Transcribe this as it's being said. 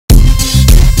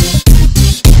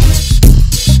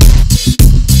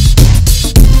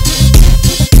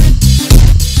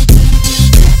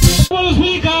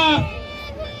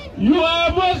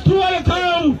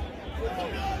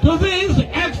to this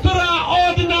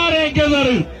extraordinary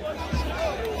gathering.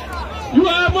 You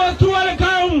are most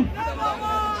welcome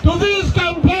to this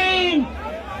campaign,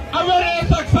 a very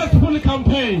successful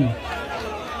campaign.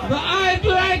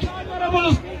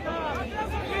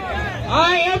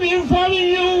 I am informing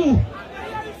you,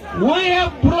 we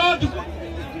have brought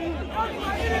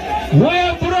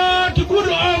good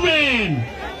omen.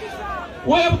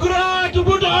 We have brought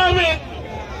good omen.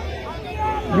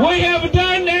 We have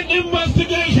done an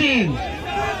investigation,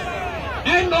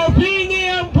 an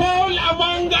opinion poll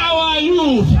among our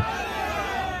youth,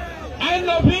 an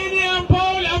opinion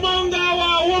poll among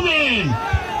our women,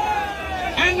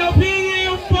 an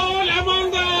opinion poll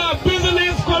among our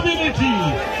business community,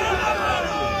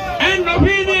 an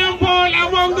opinion poll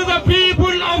among the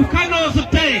people of Kano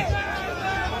State.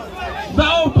 The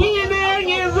opinion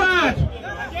is that,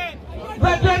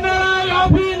 the general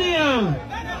opinion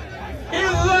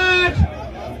is that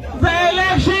the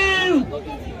election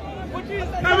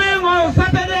coming on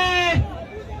Saturday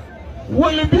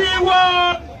will be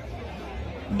won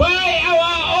by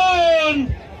our own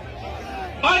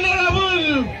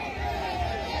honorable.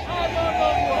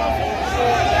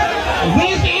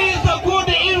 This is the good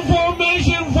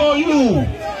information for you.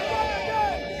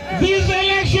 This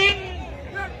election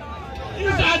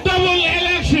is a double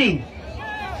election.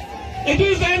 It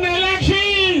is an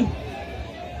election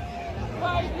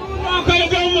by two local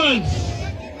governments.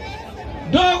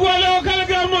 Dogwa local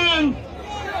government,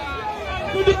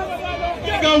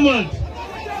 government.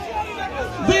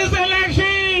 This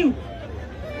election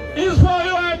is for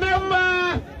your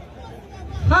member,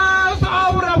 House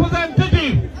of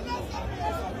Representatives.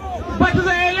 But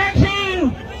the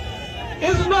election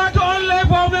is not only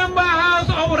for member, House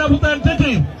of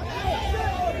Representatives.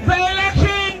 The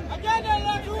election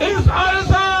is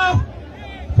also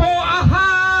for a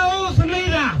House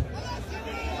leader,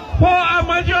 for a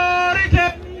majority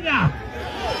leader.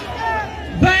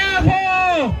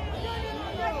 Therefore,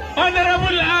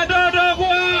 Honorable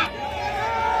Adodogwa,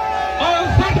 on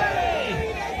Saturday,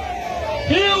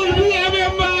 he will be a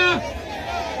member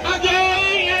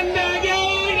again and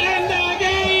again and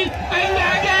again and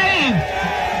again.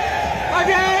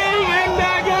 Again and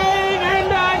again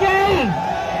and again.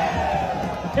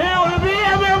 He will be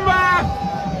a member,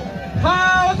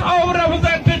 House of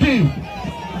Representatives.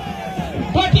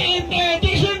 But in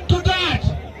addition to that,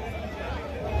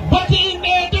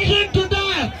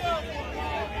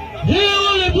 he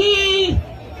will be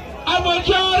a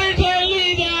majority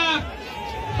leader,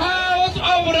 House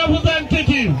of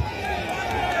Representatives.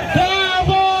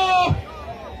 Therefore,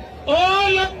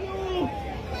 all of you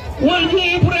will be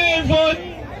praying for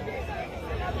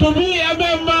to be a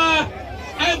member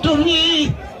and to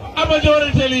be a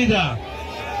majority leader.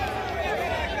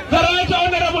 The Right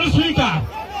Honorable Speaker,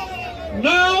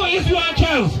 now is your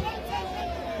chance.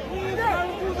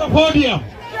 The podium.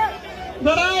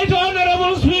 The Right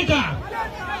Honorable Speaker,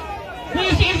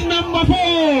 this is number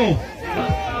 4.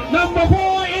 Number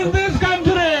 4 in this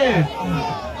country.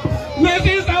 This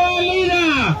is our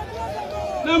leader.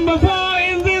 Number 4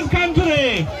 in this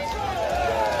country.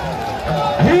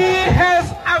 He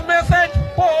has a message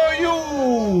for you.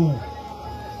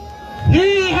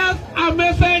 He has a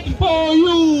message for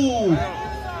you.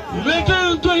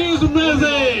 Listen to his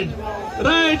message.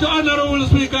 Right Honorable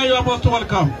Speaker, you are most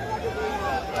welcome.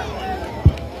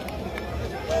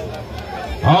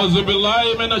 A'udhu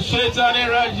billahi minash shaitani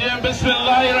rajim.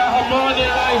 Bismillahir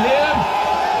rahmanir rahim.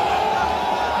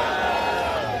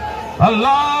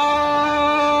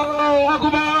 Allahu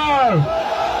Akbar.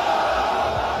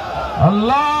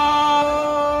 Allahu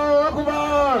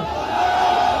Akbar.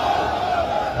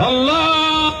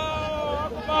 Allahu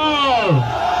Akbar.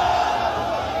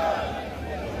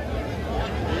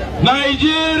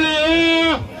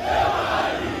 Nigeria.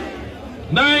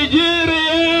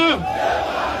 Nigeria.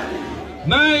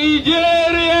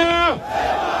 Nigeria!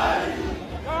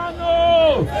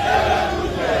 Kano!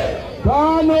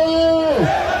 Kano!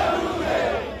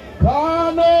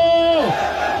 Kano!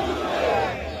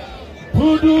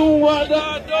 Tudu wada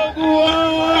dogwa!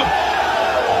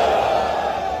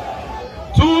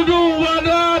 Tudu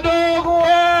wada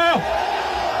dogwa!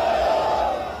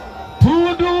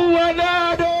 Tudu wada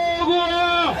dogwa!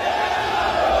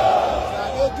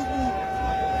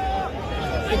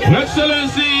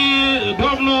 Excellency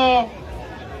Governor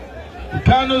of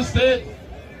Kano State,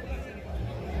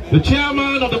 the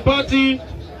chairman of the party,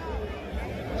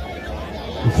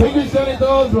 distinguished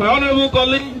senators, my honorable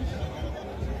colleagues,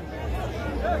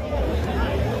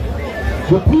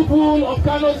 the people of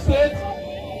Kano State,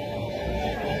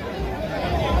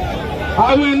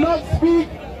 I will not speak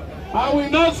I will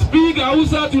not speak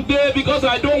Hausa today because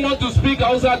I don't want to speak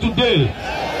Hausa today.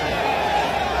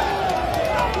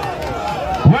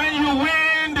 When you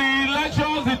win the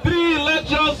elections, the 3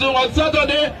 elections on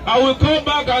Saturday, I will come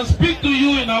back and speak to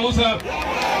you in Hausa.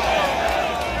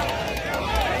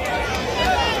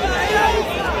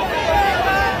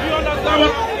 You understand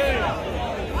what I'm saying?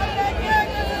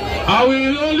 I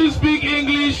will only speak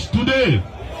English today.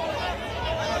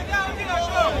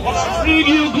 I'll bring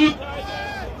you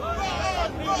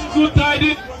good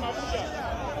tidings.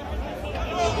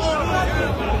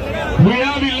 We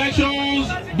have elections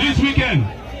this weekend.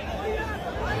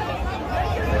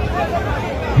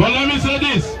 But let me say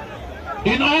this.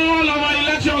 In all our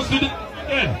elections today,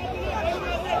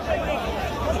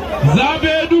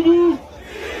 Zabe Dubu,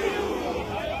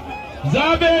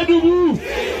 Zabe Dubu,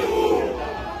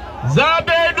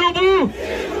 Zabe Dubu.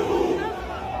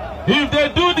 If they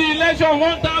do the election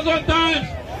 1,000 times,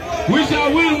 we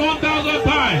shall win 1,000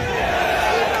 times.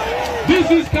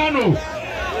 This is Kano.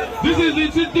 This is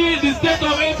the city, the state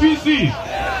of APC.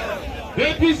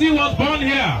 APC was born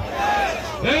here.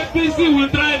 APC will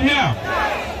drive here.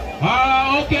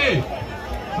 Okay.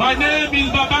 My name is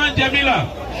Baban Jamila.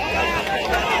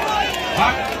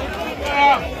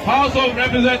 House of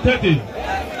Representatives.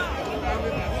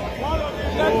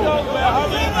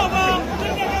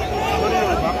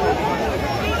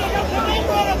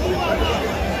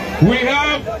 We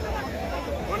have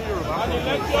an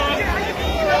election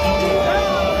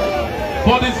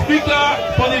for the speaker,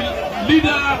 for the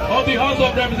leader of the House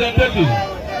of Representatives.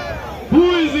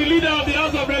 Who is the leader of the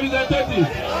House of Representatives?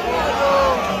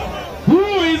 Who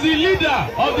is the leader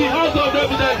of the House of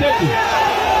Representatives?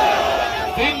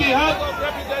 In the House of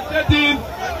Representatives,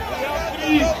 we have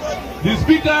 3. The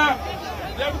Speaker,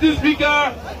 Deputy Speaker,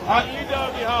 and leader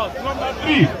of the House. Number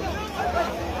 3.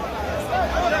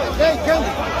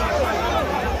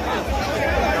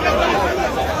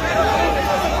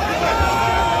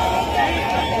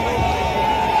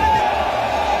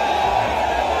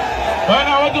 And I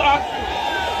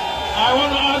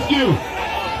want to ask you,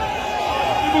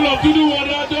 people of Tudu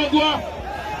Wada Dogwa,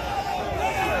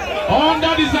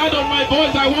 under the side of my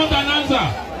voice, I want an answer.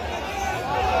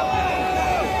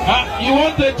 You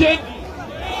want to change?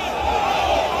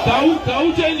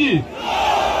 Kau change it?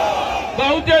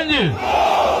 Kau change it?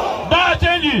 Ba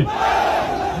change it?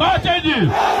 Ba change it?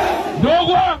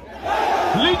 Dogwa,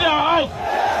 lead the house.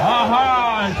 Aha,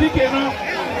 Tikeno,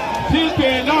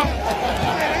 Tikeno.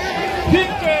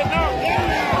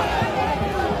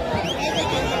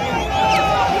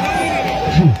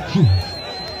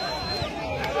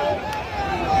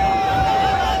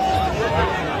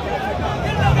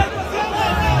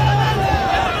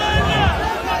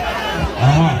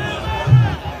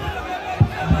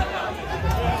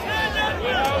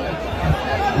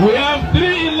 We have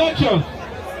 3 elections.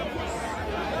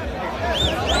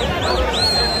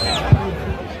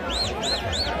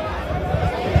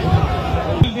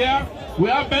 Here, we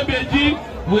have Bebeji,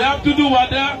 we have Tudu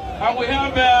Wada, and we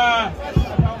have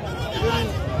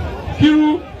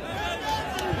Kiru,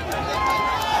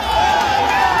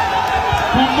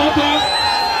 Kumoto.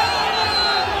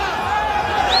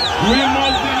 We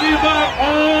must deliver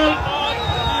all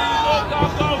local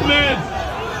governments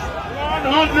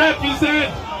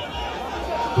 100%.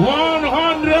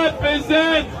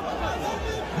 100%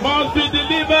 must be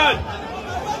delivered.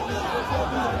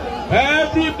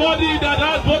 Everybody that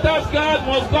has voter's card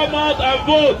must come out and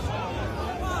vote.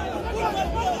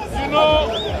 You know,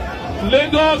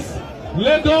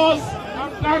 Lagos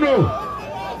and Kano,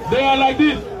 they are like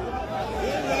this.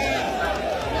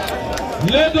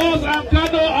 Lagos and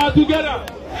Kano are together.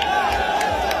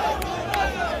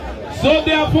 So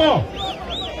therefore,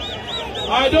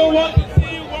 I don't want to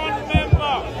see one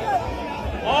member.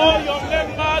 All your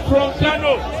members from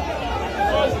Kano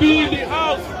must be in the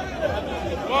house.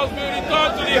 Must be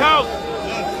returned to the house.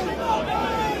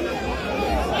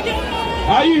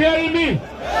 Are you hearing me?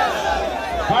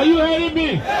 Are you hearing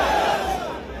me?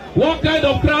 What kind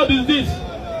of crowd is this?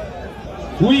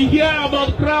 We hear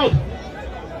about crowd.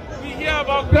 We hear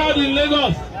about crowd in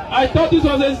Lagos. I thought this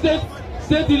was a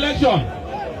state election.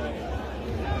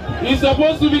 It's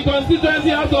supposed to be constituency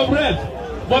House of Reps,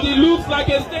 but it looks like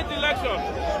a state election.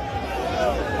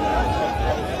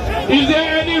 Is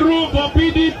there any room for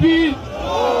PDP?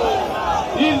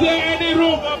 Is there any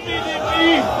room for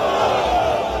PDP?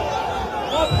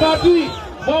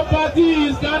 What party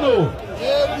is Kano?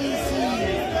 ABC.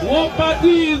 What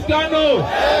party is Kano?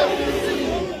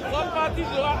 ABC. What party?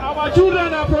 Our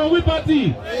children are from which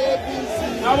party?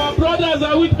 ABC. Our brothers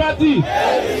are which party?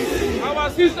 ABC. Our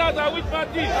sisters are which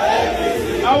party?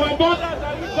 ABC. Our mothers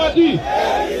are which party?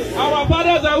 Our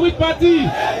fathers are which party?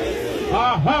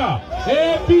 Aha!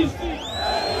 APC!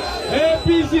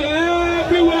 APC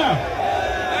everywhere!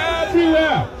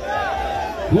 Everywhere!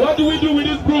 What do we do with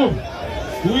this group?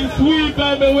 We sweep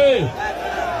them away.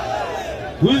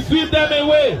 We sweep them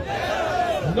away.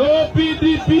 No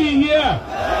PDP here.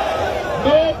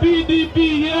 No PDP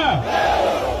here.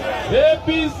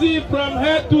 APC from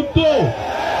head to toe.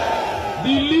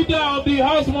 The leader of the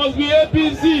house must be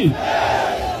APC.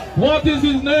 What is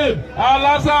his name?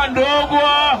 Alassane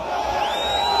Dogwa.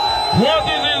 What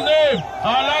is his name?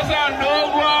 Alassane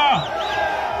Dogwa.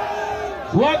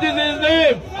 What is his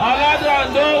name?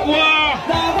 Alassane Dogwa.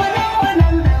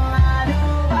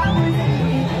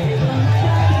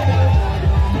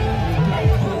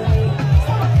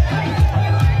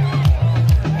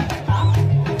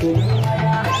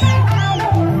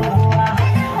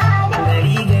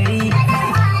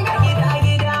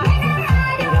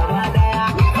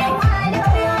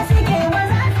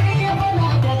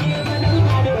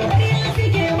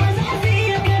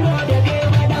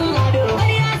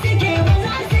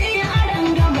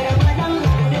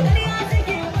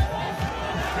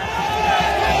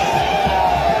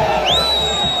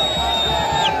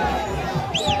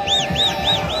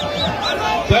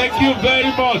 Thank you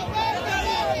very much.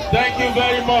 Thank you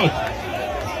very much.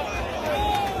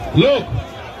 Look,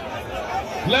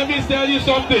 let me tell you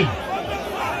something.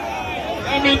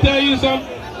 Let me tell you something.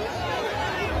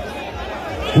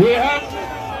 We have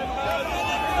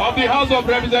of the House of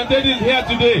Representatives here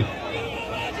today.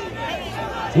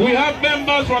 We have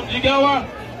members from Jigawa,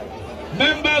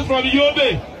 members from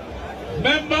Yobe,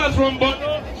 members from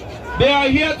Bono. They are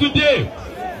here today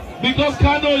because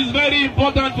Kano is very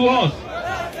important to us.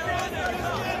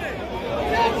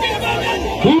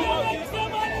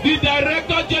 The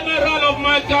Director General of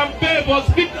my campaign for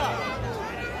Speaker,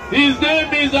 his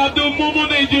name is Abdul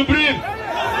Mumune Jibril.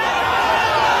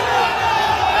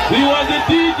 He was the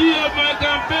DG of my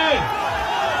campaign.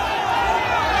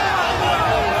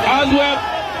 As well,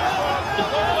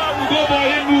 we go for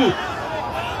him.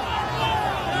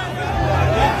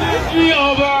 The DG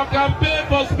of our campaign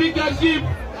for speakership,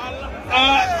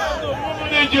 Abdul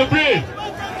Mumune Jibril,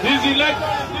 is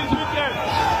elected this weekend.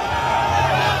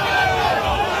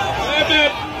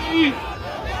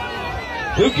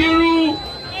 Ukiru,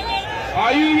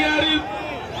 are you hearing me?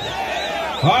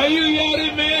 Are you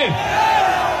hearing me?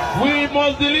 We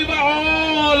must deliver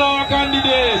all our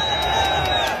candidates.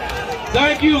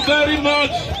 Thank you very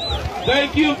much.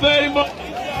 Thank you very much.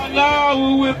 Now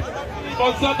we will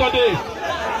on Saturday.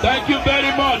 Thank you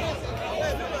very much.